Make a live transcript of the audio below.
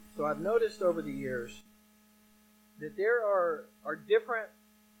So I've noticed over the years that there are different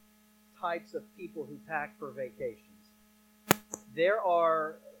types of people who pack for vacations. There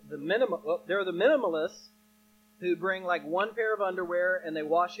are there are the minimalists who bring like one pair of underwear and they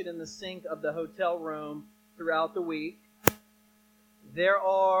wash it in the sink of the hotel room throughout the week. There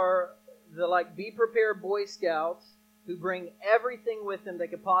are the like be prepared Boy Scouts who bring everything with them they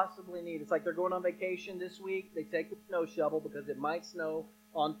could possibly need. It's like they're going on vacation this week. They take the snow shovel because it might snow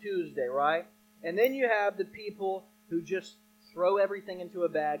on Tuesday, right? And then you have the people who just throw everything into a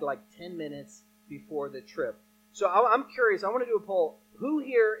bag like 10 minutes before the trip. So I'm curious. I want to do a poll. Who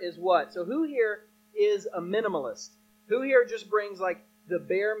here is what? So who here is a minimalist? Who here just brings like the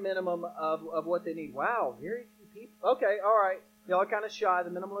bare minimum of what they need? Wow, very few people. Okay, all right. Y'all are kind of shy. The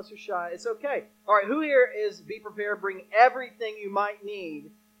minimalists are shy. It's okay. All right, who here is be prepared, bring everything you might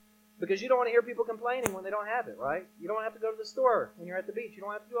need, because you don't want to hear people complaining when they don't have it, right? You don't have to go to the store when you're at the beach. You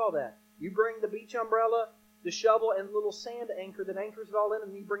don't have to do all that. You bring the beach umbrella, the shovel, and the little sand anchor that anchors it all in,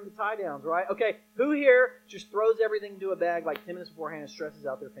 and you bring the tie downs, right? Okay, who here just throws everything into a bag like 10 minutes beforehand and stresses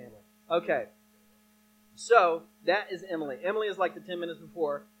out their family? Okay, so that is Emily. Emily is like the 10 minutes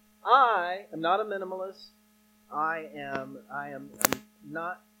before. I am not a minimalist. I am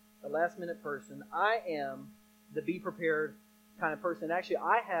not a last minute person. I am the be prepared kind of person. Actually,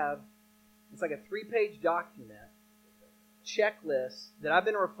 it's like a 3-page document, checklist that I've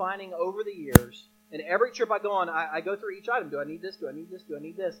been refining over the years. And every trip I go on, I go through each item. Do I need this? Do I need this? Do I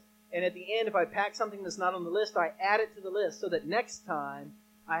need this? And at the end, if I pack something that's not on the list, I add it to the list so that next time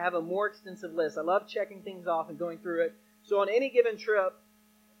I have a more extensive list. I love checking things off and going through it. So on any given trip,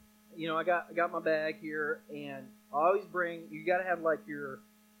 I got my bag here, and I always bring, you got to have like your,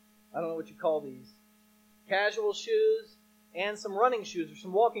 I don't know what you call these, casual shoes and some running shoes or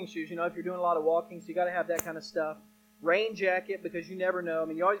some walking shoes, if you're doing a lot of walking, so you got to have that kind of stuff. Rain jacket, because you never know. I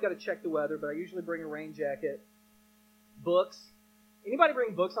mean, you always got to check the weather, but I usually bring a rain jacket. Books. Anybody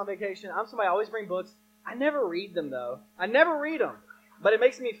bring books on vacation? I'm somebody, I always bring books. I never read them, though. I never read them, but it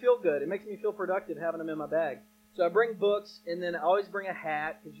makes me feel good. It makes me feel productive having them in my bag. So I bring books, and then I always bring a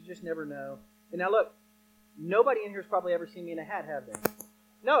hat, because you just never know. And now look, nobody in here has probably ever seen me in a hat, have they?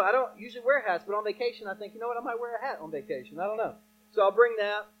 No, I don't usually wear hats, but on vacation I think, I might wear a hat on vacation. I don't know. So I'll bring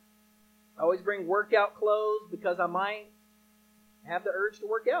that. I always bring workout clothes, because I might have the urge to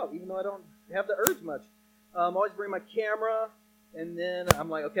work out, even though I don't have the urge much. I always bring my camera, and then I'm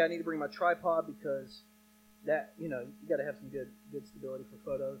like, okay, I need to bring my tripod, because that, you got to have some good stability for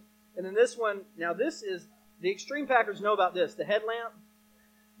photos. And then this one, now this is, the extreme packers know about this. The headlamp.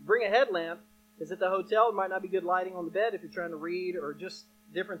 Bring a headlamp, because at the hotel it might not be good lighting on the bed if you're trying to read or just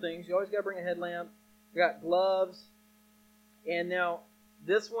different things. You always got to bring a headlamp. You got gloves. And now,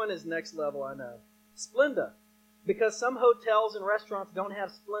 this one is next level, I know. Splenda. Because some hotels and restaurants don't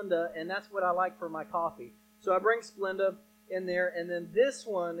have Splenda, and that's what I like for my coffee. So I bring Splenda in there, and then this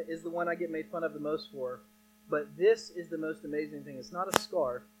one is the one I get made fun of the most for. But this is the most amazing thing. It's not a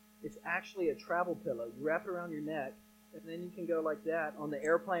scarf. It's actually a travel pillow. You wrap it around your neck, and then you can go like that on the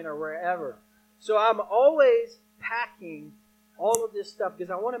airplane or wherever. So I'm always packing all of this stuff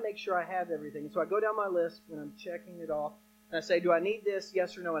because I want to make sure I have everything. And so I go down my list when I'm checking it off, and I say, do I need this,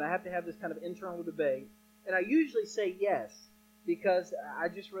 yes or no? And I have to have this kind of internal debate. And I usually say yes, because I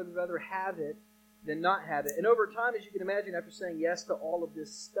just would rather have it than not have it. And over time, as you can imagine, after saying yes to all of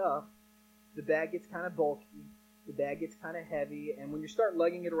this stuff, the bag gets kind of bulky. The bag gets kind of heavy, and when you start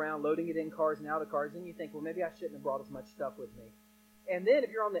lugging it around, loading it in cars and out of cars, then you think, well, maybe I shouldn't have brought as much stuff with me. And then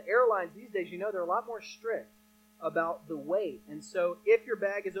if you're on the airlines these days, they're a lot more strict about the weight. And so if your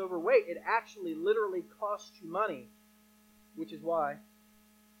bag is overweight, it actually literally costs you money, which is why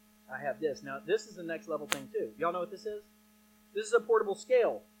I have this. Now, this is the next level thing, too. Y'all know what this is? This is a portable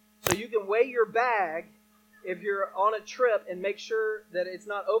scale. So you can weigh your bag if you're on a trip and make sure that it's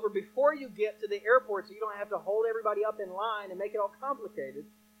not over before you get to the airport, so you don't have to hold everybody up in line and make it all complicated.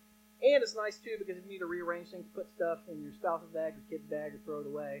 And it's nice, too, because if you need to rearrange things, put stuff in your spouse's bag or kid's bag or throw it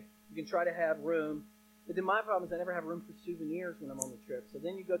away, you can try to have room. But then my problem is I never have room for souvenirs when I'm on the trip. So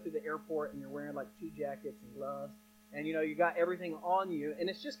then you go through the airport and you're wearing like 2 jackets and gloves, and you got everything on you, and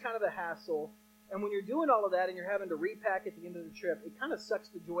it's just kind of a hassle. And when you're doing all of that and you're having to repack at the end of the trip, it kind of sucks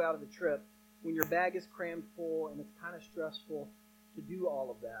the joy out of the trip when your bag is crammed full and it's kind of stressful to do all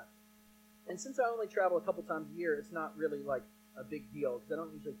of that. And since I only travel a couple times a year, it's not really like a big deal because I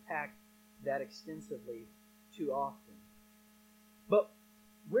don't usually pack that extensively too often. But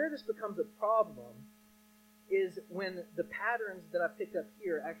where this becomes a problem is when the patterns that I've picked up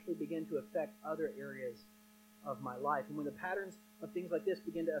here actually begin to affect other areas of my life. And when the patterns of things like this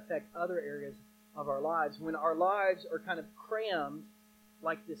begin to affect other areas of our lives, when our lives are kind of crammed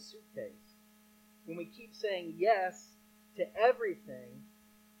like this suitcase. When we keep saying yes to everything,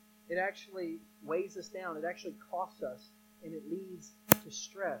 it actually weighs us down. It actually costs us, and it leads to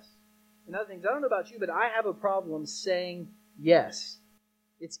stress. And other things, I don't know about you, but I have a problem saying yes.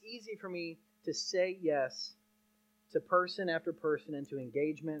 It's easy for me to say yes to person after person and to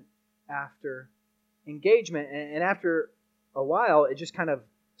engagement after engagement. And after a while, it just kind of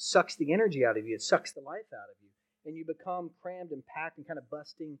sucks the energy out of you. It sucks the life out of you. And you become crammed and packed and kind of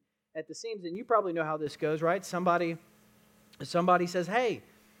busting at the seams. And you probably know how this goes, right? Somebody says, hey,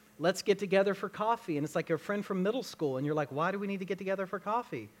 let's get together for coffee. And it's like a friend from middle school. And you're like, why do we need to get together for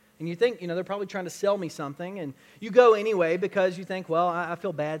coffee? And you think, they're probably trying to sell me something. And you go anyway because you think, well, I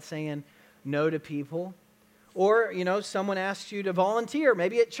feel bad saying no to people. Or, someone asks you to volunteer,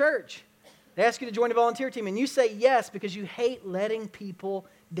 maybe at church. They ask you to join a volunteer team, and you say yes because you hate letting people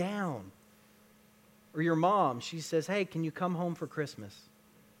down. Or your mom, she says, hey, can you come home for Christmas?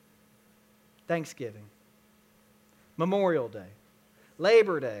 Thanksgiving, Memorial Day,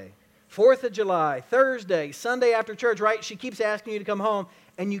 Labor Day, 4th of July, Thursday, Sunday after church, right? She keeps asking you to come home,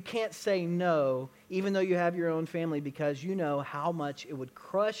 and you can't say no, even though you have your own family, because you know how much it would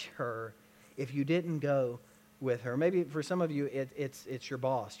crush her if you didn't go with her. Maybe for some of you, it's your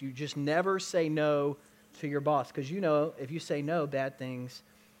boss. You just never say no to your boss because if you say no, bad things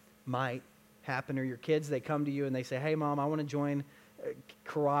might happen. Or your kids, they come to you and they say, hey, Mom, I want to join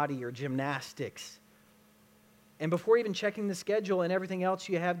karate or gymnastics. And before even checking the schedule and everything else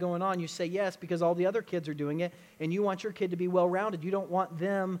you have going on, you say yes because all the other kids are doing it and you want your kid to be well-rounded. You don't want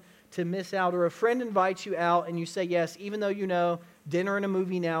them to miss out. Or a friend invites you out and you say yes, even though dinner and a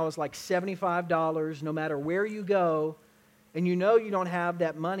movie now is like $75 no matter where you go, and you don't have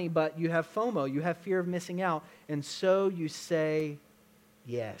that money, but you have FOMO, you have fear of missing out, and so you say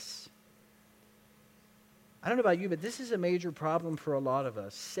yes. I don't know about you, but this is a major problem for a lot of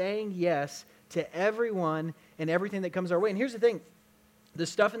us, saying yes to everyone and everything that comes our way. And here's the thing, the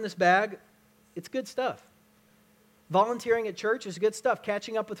stuff in this bag, it's good stuff. Volunteering at church is good stuff.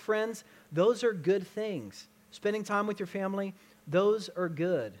 Catching up with friends, those are good things. Spending time with your family, those are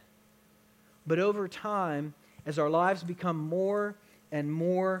good. But over time, as our lives become more and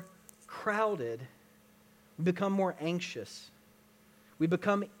more crowded, we become more anxious. We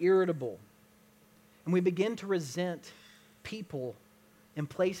become irritable. And we begin to resent people and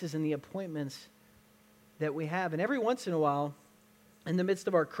places and the appointments that we have. And every once in a while, in the midst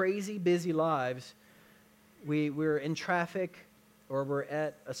of our crazy, busy lives, we're in traffic or we're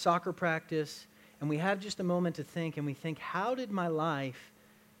at a soccer practice and we have just a moment to think, and we think, how did my life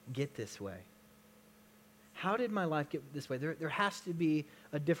get this way? How did my life get this way? There has to be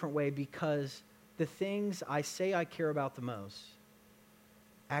a different way because the things I say I care about the most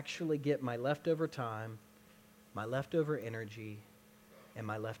actually get my leftover time, my leftover energy, and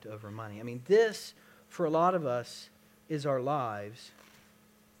my leftover money. I mean, this, for a lot of us, is our lives.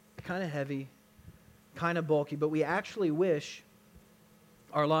 Kind of heavy, kind of bulky, but we actually wish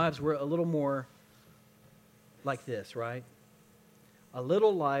our lives were a little more like this, right? A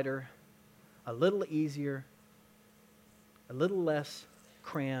little lighter, a little easier, a little less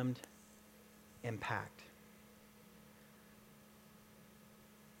crammed and packed.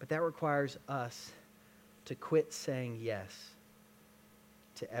 But that requires us to quit saying yes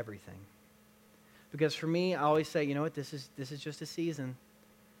to everything. Because for me, I always say, this is just a season.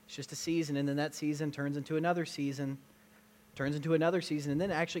 It's just a season, and then that season turns into another season, and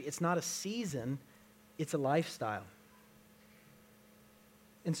then actually it's not a season, it's a lifestyle.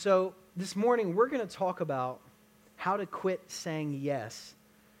 And so this morning we're going to talk about how to quit saying yes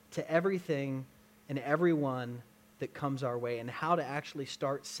to everything and everyone that comes our way, and how to actually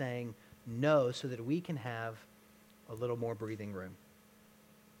start saying no so that we can have a little more breathing room.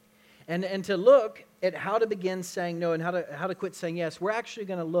 And to look at how to begin saying no and how to quit saying yes, we're actually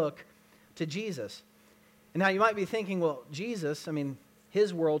going to look to Jesus. And now you might be thinking, well, Jesus,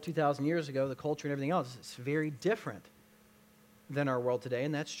 his world 2,000 years ago, the culture and everything else, it's very different than our world today,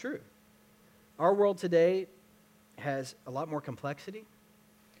 and that's true. Our world today has a lot more complexity,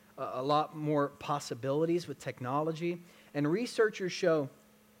 a lot more possibilities with technology, and researchers show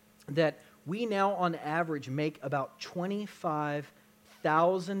that we now on average make about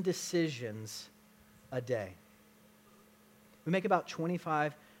 25,000 decisions a day. We make about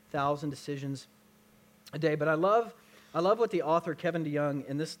 25,000 decisions a day, but I love what the author Kevin DeYoung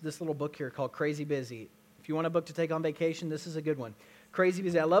in this little book here called Crazy Busy. If you want a book to take on vacation, this is a good one. Crazy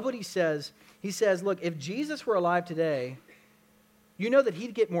Busy. I love what he says. He says, look, if Jesus were alive today, you know that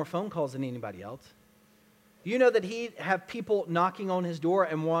he'd get more phone calls than anybody else. You know that he'd have people knocking on his door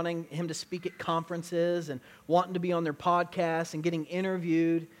and wanting him to speak at conferences and wanting to be on their podcasts and getting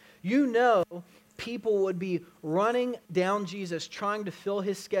interviewed. You know people would be running down Jesus, trying to fill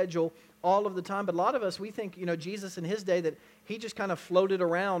his schedule all of the time. But a lot of us, we think, Jesus in his day, that he just kind of floated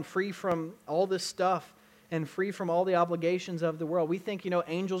around free from all this stuff and free from all the obligations of the world. We think,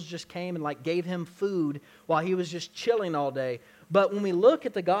 angels just came and gave him food while he was just chilling all day. But when we look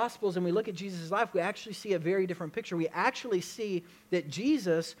at the Gospels and we look at Jesus' life, we actually see a very different picture. We actually see that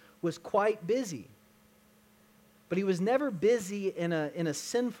Jesus was quite busy. But he was never busy in a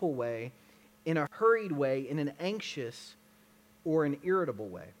sinful way, in a hurried way, in an anxious or an irritable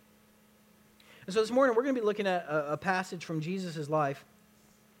way. And so this morning we're going to be looking at a passage from Jesus' life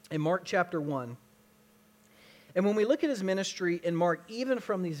in Mark chapter 1. And when we look at his ministry in Mark, even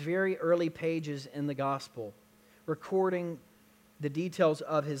from these very early pages in the Gospel, recording the details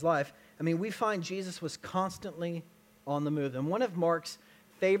of his life, we find Jesus was constantly on the move. And one of Mark's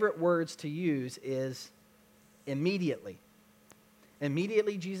favorite words to use is immediately.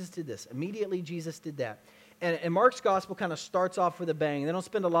 Immediately Jesus did this. Immediately Jesus did that. And Mark's gospel kind of starts off with a bang. They don't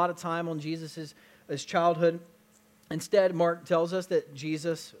spend a lot of time on Jesus' his childhood. Instead, Mark tells us that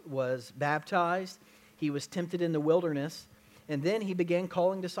Jesus was baptized. He was tempted in the wilderness. And then he began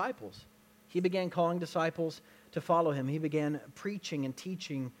calling disciples. He began calling disciples to follow him. He began preaching and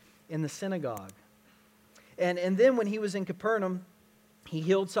teaching in the synagogue. And then when he was in Capernaum, he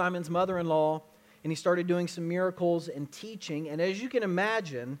healed Simon's mother-in-law, and he started doing some miracles and teaching. And as you can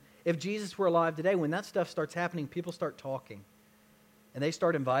imagine, if Jesus were alive today, when that stuff starts happening, people start talking. And they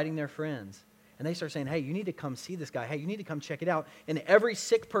start inviting their friends. And they start saying, hey, you need to come see this guy. Hey, you need to come check it out. And every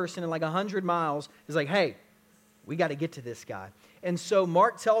sick person in 100 miles is like, hey, we got to get to this guy. And so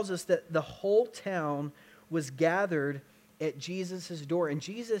Mark tells us that the whole town was gathered at Jesus' door. And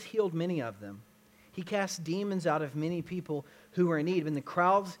Jesus healed many of them. He cast demons out of many people who were in need. And the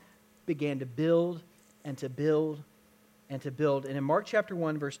crowds began to build and to build and to build. And in Mark chapter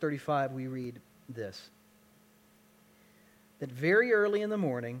 1, verse 35, we read this. That very early in the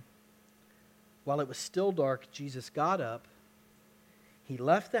morning, while it was still dark, Jesus got up, he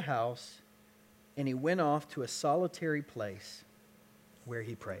left the house, and he went off to a solitary place where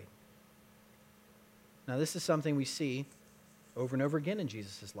he prayed. Now, this is something we see over and over again in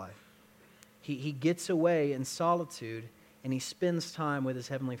Jesus' life. He gets away in solitude, and he spends time with his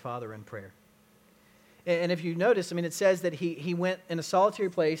Heavenly Father in prayer. And if you notice, it says that he went in a solitary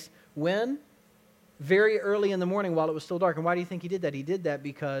place when? Very early in the morning while it was still dark. And why do you think he did that? He did that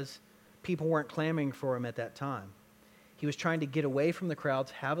because people weren't clamoring for him at that time. He was trying to get away from the crowds,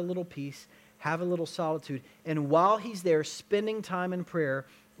 have a little peace, have a little solitude. And while he's there spending time in prayer,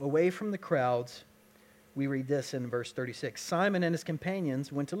 away from the crowds, we read this in verse 36. Simon and his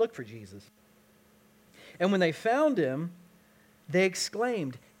companions went to look for Jesus. And when they found him, they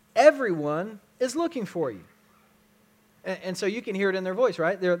exclaimed, everyone is looking for you. And so you can hear it in their voice,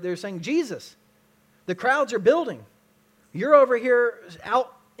 right? They're saying, Jesus, the crowds are building. You're over here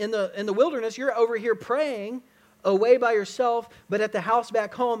out in the wilderness. You're over here praying away by yourself, but at the house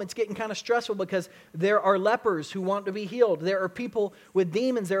back home, it's getting kind of stressful because there are lepers who want to be healed. There are people with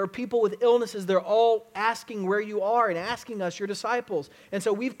demons. There are people with illnesses. They're all asking where you are and asking us, your disciples. And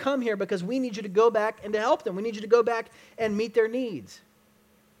so we've come here because we need you to go back and to help them. We need you to go back and meet their needs.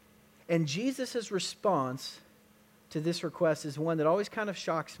 And Jesus' response to this request is one that always kind of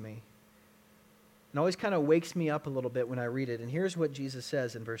shocks me and always kind of wakes me up a little bit when I read it. And here's what Jesus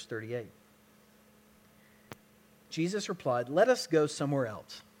says in verse 38. Jesus replied, let us go somewhere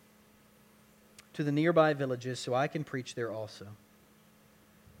else, to the nearby villages, so I can preach there also.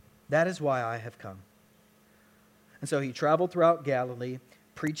 That is why I have come. And so he traveled throughout Galilee,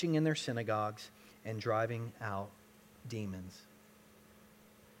 preaching in their synagogues and driving out demons.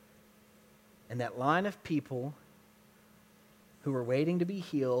 And that line of people who were waiting to be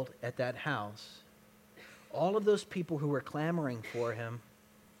healed at that house, all of those people who were clamoring for him,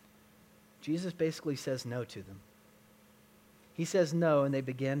 Jesus basically says no to them. He says no, and they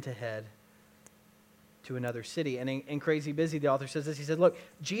begin to head to another city. And in Crazy Busy, the author says this. He said, look,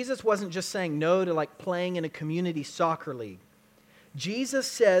 Jesus wasn't just saying no to playing in a community soccer league. Jesus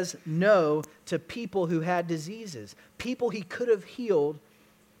says no to people who had diseases, people he could have healed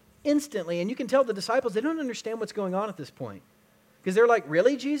instantly. And you can tell the disciples, they don't understand what's going on at this point. Because they're like,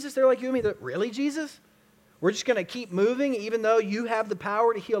 really, Jesus? They're like, you and me, really, Jesus? We're just going to keep moving even though you have the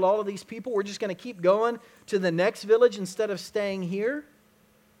power to heal all of these people? We're just going to keep going to the next village instead of staying here?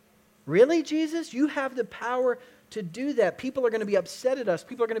 Really, Jesus? You have the power to do that. People are going to be upset at us.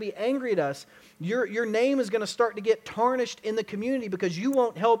 People are going to be angry at us. Your name is going to start to get tarnished in the community because you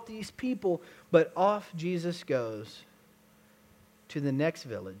won't help these people. But off Jesus goes to the next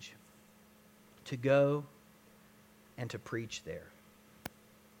village to go and to preach there.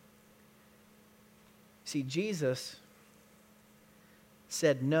 See, Jesus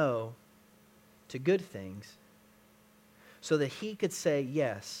said no to good things so that he could say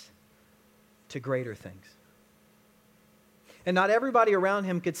yes to greater things. And not everybody around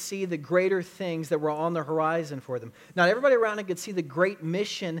him could see the greater things that were on the horizon for them. Not everybody around him could see the great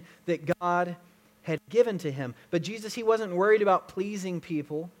mission that God had given to him. But Jesus, he wasn't worried about pleasing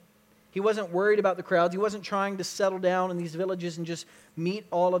people. He wasn't worried about the crowds. He wasn't trying to settle down in these villages and just meet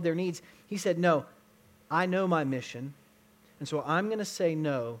all of their needs. He said, no, I know my mission, and so I'm going to say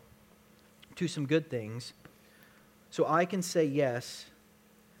no to some good things so I can say yes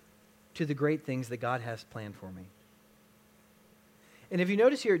to the great things that God has planned for me. And if you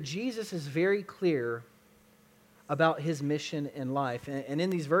notice here, Jesus is very clear about his mission in life. And in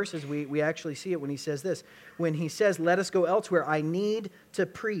these verses, we actually see it when he says this. When he says, let us go elsewhere, I need to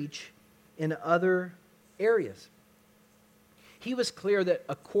preach in other areas. He was clear that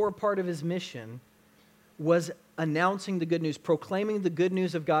a core part of his mission was announcing the good news, proclaiming the good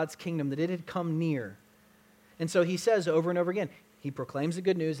news of God's kingdom, that it had come near. And so he says over and over again, he proclaims the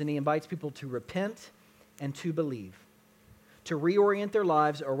good news and he invites people to repent and to believe, to reorient their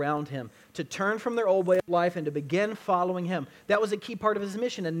lives around him, to turn from their old way of life and to begin following him. That was a key part of his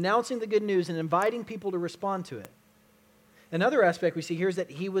mission, announcing the good news and inviting people to respond to it. Another aspect we see here is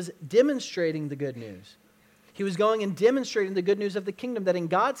that he was demonstrating the good news. He was going and demonstrating the good news of the kingdom, that in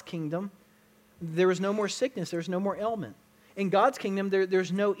God's kingdom, there was no more sickness, there's no more ailment. In God's kingdom,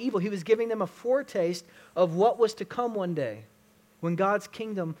 there's no evil. He was giving them a foretaste of what was to come one day when God's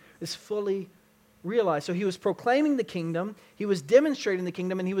kingdom is fully realized. So he was proclaiming the kingdom, he was demonstrating the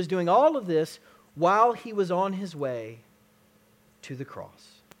kingdom, and he was doing all of this while he was on his way to the cross.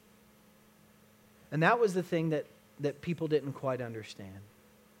 And that was the thing that people didn't quite understand.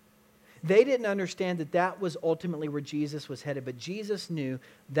 They didn't understand that that was ultimately where Jesus was headed, but Jesus knew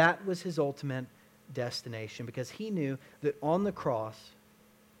that was his ultimate destination because he knew that on the cross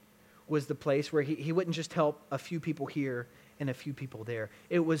was the place where he wouldn't just help a few people here and a few people there.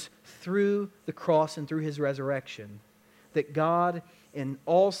 It was through the cross and through his resurrection that God and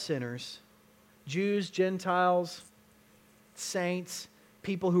all sinners, Jews, Gentiles, saints,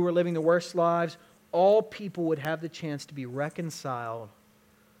 people who were living the worst lives, all people would have the chance to be reconciled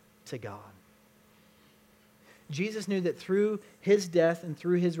to God. Jesus knew that through his death and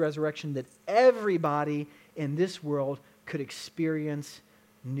through his resurrection that everybody in this world could experience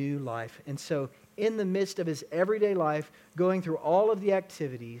new life. And so in the midst of his everyday life, going through all of the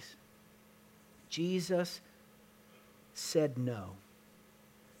activities, Jesus said no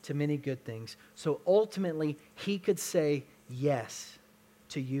to many good things. So ultimately, he could say yes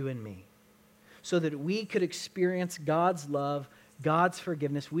to you and me, so that we could experience God's love, God's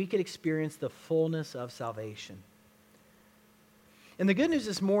forgiveness. We could experience the fullness of salvation. And the good news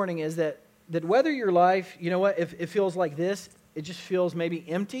this morning is that whether your life, you know what, if it feels like this, it just feels maybe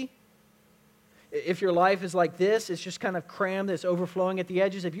empty. If your life is like this, it's just kind of crammed, it's overflowing at the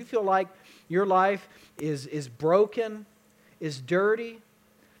edges. If you feel like your life is broken, is dirty,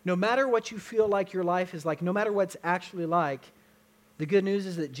 no matter what you feel like your life is like, no matter what it's actually like, the good news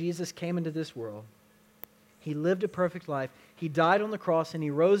is that Jesus came into this world. He lived a perfect life. He died on the cross and he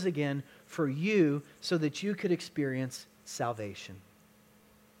rose again for you so that you could experience salvation.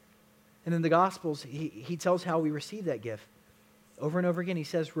 And in the Gospels, he tells how we receive that gift. Over and over again, he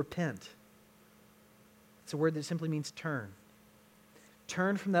says, repent. It's a word that simply means turn.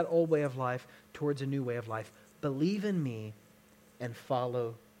 Turn from that old way of life towards a new way of life. Believe in me and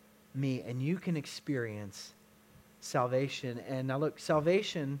follow me, and you can experience salvation. And now look,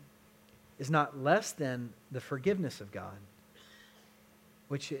 salvation is not less than the forgiveness of God,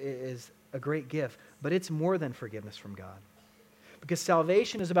 which is a great gift, but it's more than forgiveness from God. Because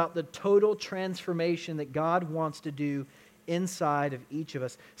salvation is about the total transformation that God wants to do inside of each of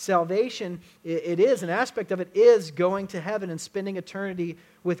us. Salvation, it is, an aspect of it is going to heaven and spending eternity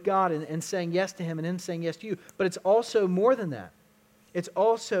with God and saying yes to him and him saying yes to you. But it's also more than that. It's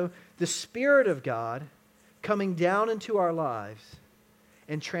also the Spirit of God coming down into our lives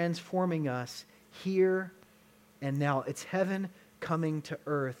and transforming us here and now. It's heaven coming to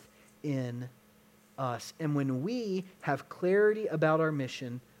earth in us. And when we have clarity about our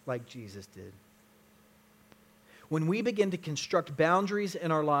mission like Jesus did, when we begin to construct boundaries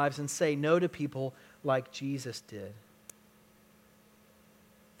in our lives and say no to people like Jesus did,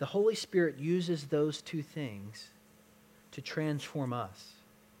 the Holy Spirit uses those two things to transform us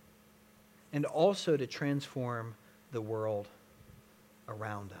and also to transform the world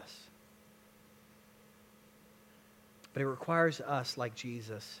around us. But it requires us, like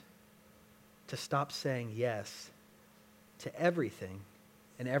Jesus, to stop saying yes to everything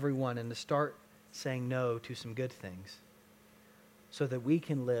and everyone and to start saying no to some good things so that we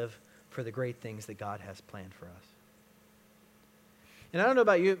can live for the great things that God has planned for us. And I don't know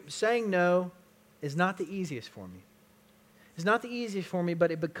about you, saying no is not the easiest for me. It's not the easiest for me,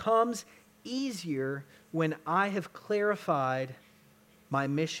 but it becomes easier when I have clarified my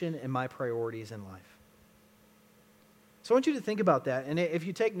mission and my priorities in life. So I want you to think about that. And if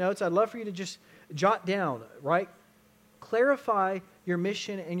you take notes, I'd love for you to just jot down, right? Clarify your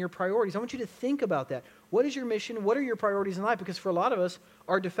mission and your priorities. I want you to think about that. What is your mission? What are your priorities in life? Because for a lot of us,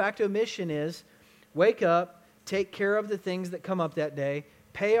 our de facto mission is wake up, take care of the things that come up that day,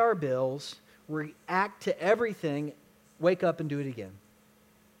 pay our bills, react to everything, wake up and do it again.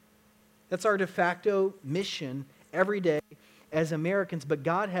 That's our de facto mission every day as Americans, but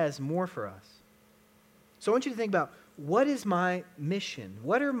God has more for us. So I want you to think about, what is my mission?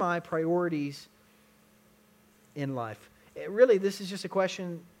 What are my priorities in life? Really, this is just a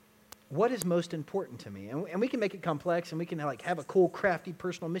question, what is most important to me? And we can make it complex and we can have a cool, crafty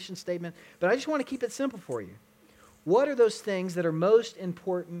personal mission statement, but I just want to keep it simple for you. What are those things that are most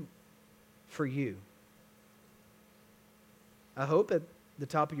important for you? I hope at the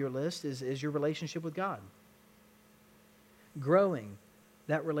top of your list is your relationship with God. Growing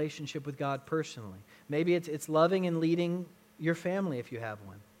that relationship with God personally. Maybe it's loving and leading your family if you have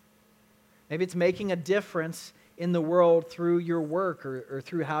one. Maybe it's making a difference in the world through your work or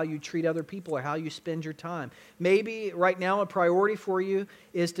through how you treat other people or how you spend your time. Maybe right now a priority for you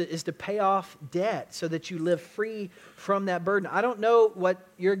is to pay off debt so that you live free from that burden. I don't know what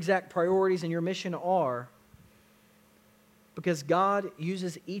your exact priorities and your mission are, because God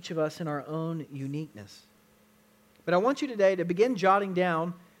uses each of us in our own uniqueness. But I want you today to begin jotting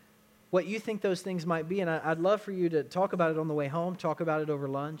down what you think those things might be, and I'd love for you to talk about it on the way home, talk about it over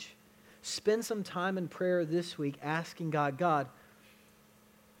lunch. Spend some time in prayer this week asking God,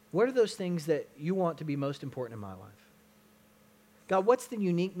 what are those things that you want to be most important in my life? God, what's the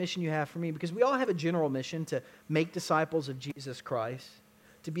unique mission you have for me? Because we all have a general mission to make disciples of Jesus Christ,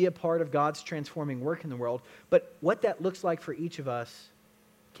 to be a part of God's transforming work in the world. But what that looks like for each of us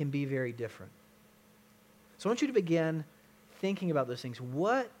can be very different. So I want you to begin thinking about those things.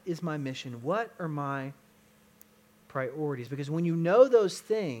 What is my mission? What are my priorities? Because when you know those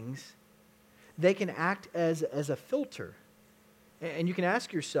things, they can act as a filter. And you can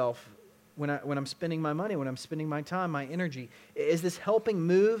ask yourself, when I'm spending my money, when I'm spending my time, my energy, is this helping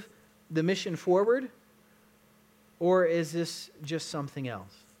move the mission forward? Or is this just something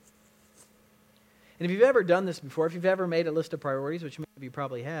else? And if you've ever done this before, if you've ever made a list of priorities, which many of you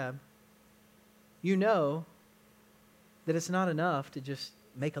probably have, you know that it's not enough to just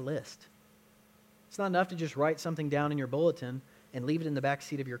make a list. It's not enough to just write something down in your bulletin and leave it in the back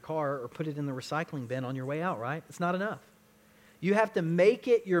seat of your car or put it in the recycling bin on your way out, right? It's not enough. You have to make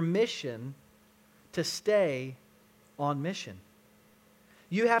it your mission to stay on mission.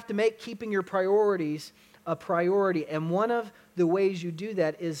 You have to make keeping your priorities a priority, and one of the ways you do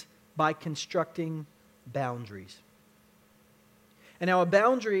that is by constructing boundaries. And now a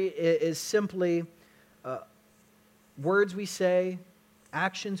boundary is simply words we say,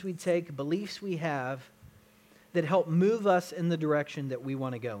 actions we take, beliefs we have that help move us in the direction that we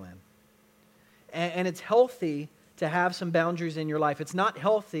want to go in. And it's healthy to have some boundaries in your life. It's not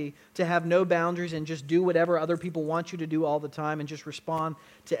healthy to have no boundaries and just do whatever other people want you to do all the time and just respond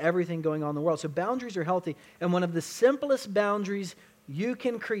to everything going on in the world. So boundaries are healthy. And one of the simplest boundaries you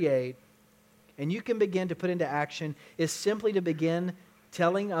can create and you can begin to put into action is simply to begin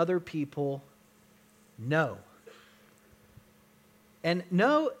telling other people no. And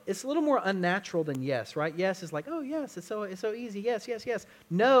no, it's a little more unnatural than yes, right? Yes is like, oh yes, it's so easy. Yes, yes, yes.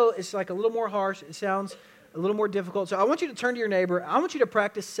 No, it's like a little more harsh. It sounds a little more difficult. So I want you to turn to your neighbor. I want you to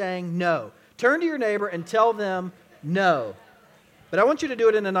practice saying no. Turn to your neighbor and tell them no. But I want you to do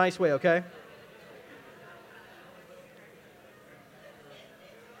it in a nice way, okay?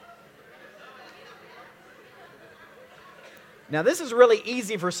 Now this is really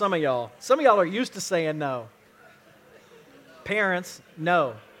easy for some of y'all. Some of y'all are used to saying no. Parents,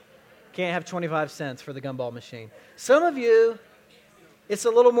 no. Can't have 25 cents for the gumball machine. Some of you, it's a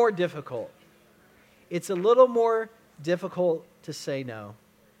little more difficult. It's a little more difficult to say no,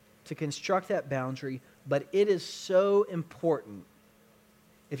 to construct that boundary, but it is so important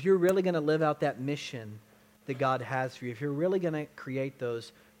if you're really going to live out that mission that God has for you, if you're really going to create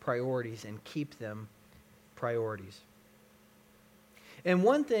those priorities and keep them priorities. And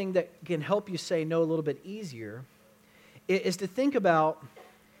one thing that can help you say no a little bit easier is to think about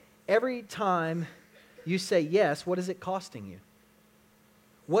every time you say yes, what is it costing you?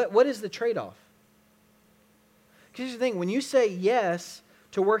 What is the trade-off? Because here's the thing, when you say yes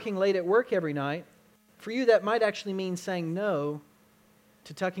to working late at work every night, for you that might actually mean saying no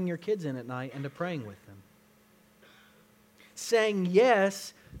to tucking your kids in at night and to praying with them. Saying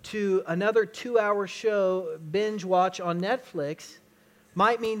yes to another 2-hour show binge watch on Netflix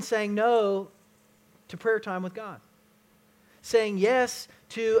might mean saying no to prayer time with God. Saying yes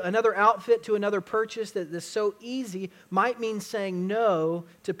to another outfit, to another purchase that's so easy might mean saying no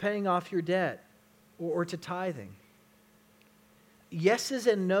to paying off your debt or to tithing. Yeses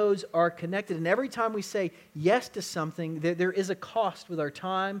and nos are connected, and every time we say yes to something, there is a cost with our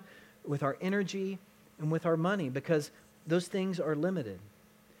time, with our energy, and with our money, because those things are limited.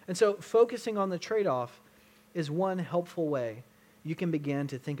 And so focusing on the trade-off is one helpful way you can begin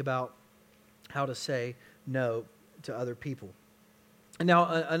to think about how to say no to other people. And now,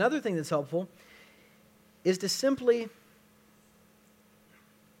 another thing that's helpful is to simply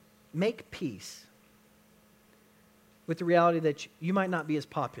make peace with the reality that you might not be as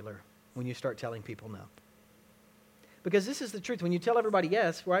popular when you start telling people no. Because this is the truth. When you tell everybody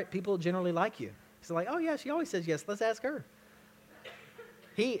yes, right, people generally like you. It's like, oh yeah, she always says yes, let's ask her.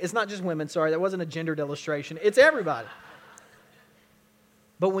 It's not just women, sorry, that wasn't a gendered illustration. It's everybody.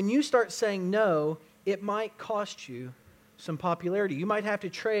 But when you start saying no, it might cost you some popularity. You might have to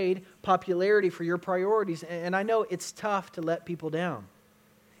trade popularity for your priorities. And I know it's tough to let people down.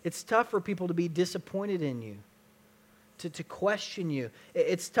 It's tough for people to be disappointed in you, to question you.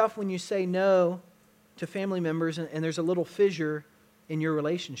 It's tough when you say no to family members and there's a little fissure in your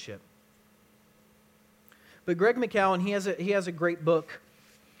relationship. But Greg McKeown, he has a great book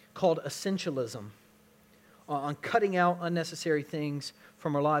called Essentialism, on cutting out unnecessary things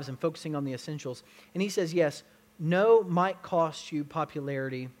from our lives and focusing on the essentials. And he says, yes, no might cost you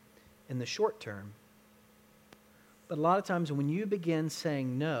popularity in the short term. But a lot of times when you begin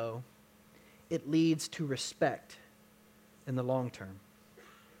saying no, it leads to respect in the long term.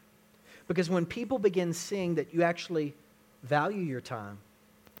 Because when people begin seeing that you actually value your time,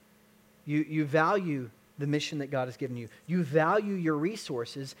 you value the mission that God has given you, you value your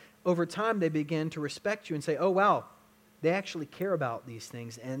resources, over time they begin to respect you and say, oh wow, they actually care about these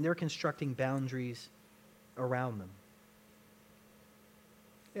things and they're constructing boundaries around them.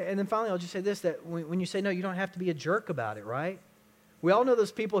 And then finally, I'll just say this, that when you say no, you don't have to be a jerk about it, right? We all know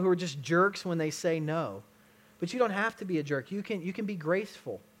those people who are just jerks when they say no. But you don't have to be a jerk. You can be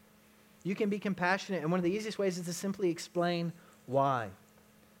graceful. You can be compassionate. And one of the easiest ways is to simply explain why.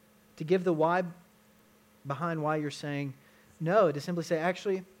 To give the why behind why you're saying no. To simply say,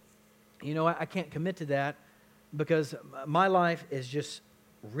 actually, you know, I can't commit to that because my life is just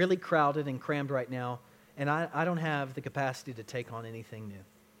really crowded and crammed right now, and I don't have the capacity to take on anything new.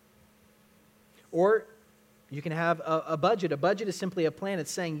 Or you can have a budget. A budget is simply a plan. It's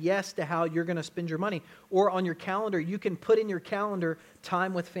saying yes to how you're going to spend your money. Or on your calendar, you can put in your calendar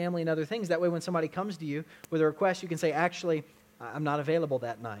time with family and other things. That way when somebody comes to you with a request, you can say, actually, I'm not available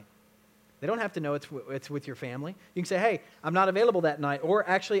that night. They don't have to know it's with your family. You can say, hey, I'm not available that night. Or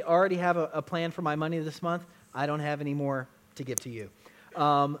actually, I already have a plan for my money this month. I don't have any more to give to you.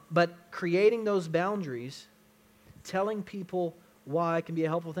 But creating those boundaries, telling people why can be a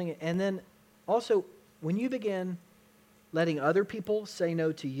helpful thing. And then also, when you begin letting other people say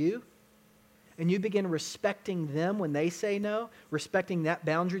no to you, and you begin respecting them when they say no, respecting that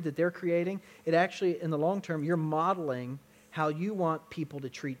boundary that they're creating, it actually, in the long term, you're modeling how you want people to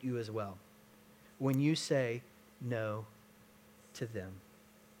treat you as well when you say no to them.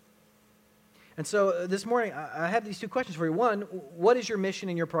 And so this morning, I have these two questions for you. One, what is your mission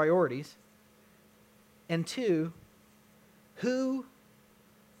and your priorities? And two, who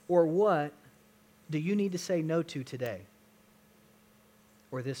or what do you need to say no to today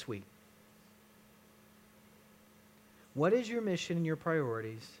or this week? What is your mission and your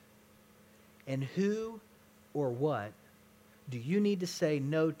priorities? And who or what do you need to say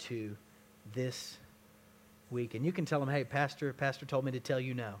no to this week? And you can tell them, hey, Pastor told me to tell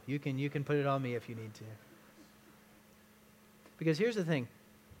you no. You can put it on me if you need to. Because here's the thing.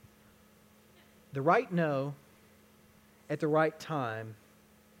 The right no at the right time,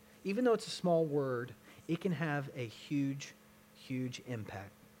 even though it's a small word, it can have a huge, huge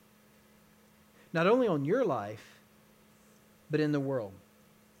impact. Not only on your life, but in the world.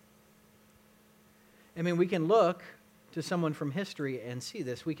 I mean, we can look to someone from history and see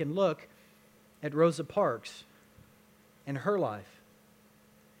this. We can look at Rosa Parks and her life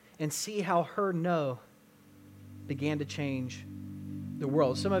and see how her no began to change the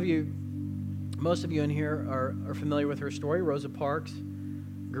world. Most of you in here are familiar with her story. Rosa Parks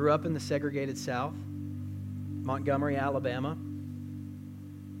grew up in the segregated South, Montgomery, Alabama.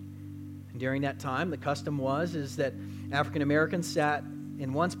 And during that time, the custom is that African Americans sat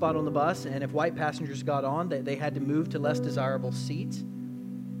in one spot on the bus, and if white passengers got on, they had to move to less desirable seats.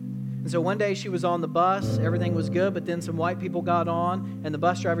 And so one day she was on the bus, everything was good, but then some white people got on, and the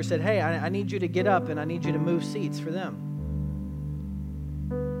bus driver said, "Hey, I need you to get up, and I need you to move seats for them."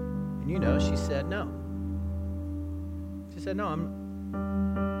 And she said no. She said, "No,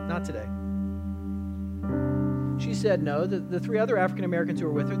 I'm not today." She said no. The three other African Americans who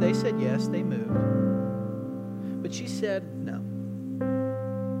were with her, they said yes, they moved. But she said no.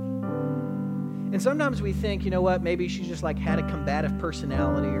 And sometimes we think, maybe she just had a combative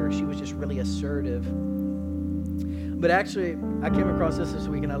personality, or she was just really assertive. But actually, I came across this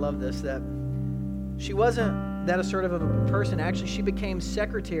week, and I love this, that she wasn't that assertive of a person. Actually, she became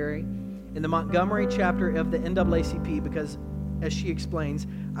secretary in the Montgomery chapter of the NAACP because, as she explains,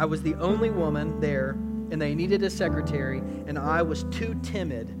 I was the only woman there, and they needed a secretary, and I was too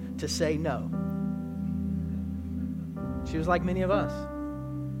timid to say no. She was like many of us.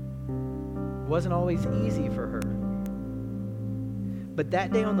 It wasn't always easy for her. But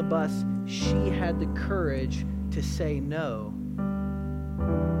that day on the bus, she had the courage to say no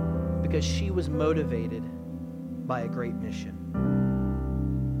because she was motivated by a great mission.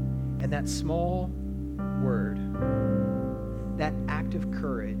 And that small word, that act of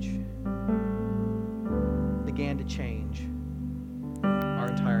courage, began to change our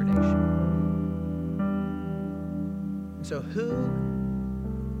entire nation. And so who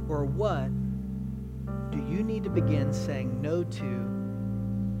or what do you need to begin saying no to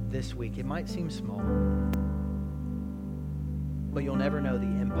this week? It might seem small, but you'll never know the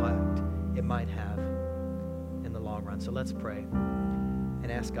impact it might have in the long run. So let's pray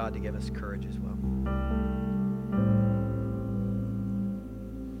and ask God to give us courage as well.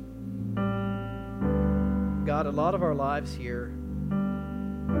 God, a lot of our lives here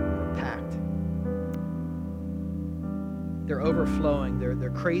are packed. They're overflowing.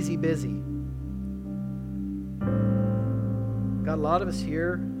 They're crazy busy. God, a lot of us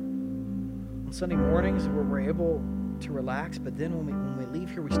here on Sunday mornings we're able to relax, but then when we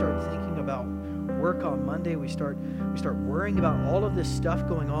leave here, we start thinking about work on Monday. We start worrying about all of this stuff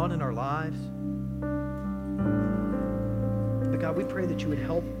going on in our lives. But God, we pray that you would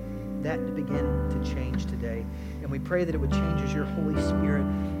help that to begin to change today. And we pray that it would change as your Holy Spirit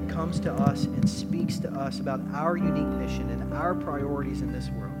comes to us and speaks to us about our unique mission and our priorities in this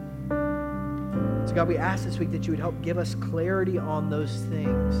world. So God, we ask this week that you would help give us clarity on those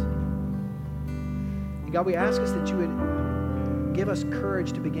things. And God, we ask us that you would give us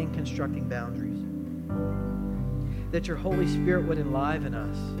courage to begin constructing boundaries. That your Holy Spirit would enliven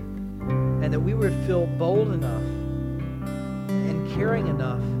us. And that we would feel bold enough and caring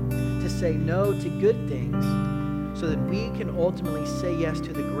enough to say no to good things so that we can ultimately say yes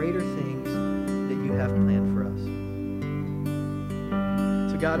to the greater things that you have planned for us.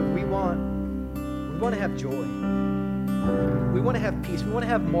 So God, we want to have joy. We want to have peace. We want to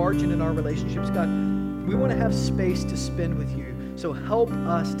have margin in our relationships. God, we want to have space to spend with you. So help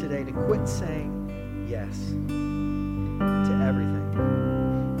us today to quit saying yes to everything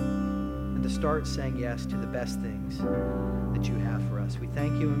and to start saying yes to the best things that you have for us. We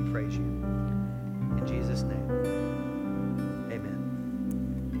thank you and praise you. In Jesus' name.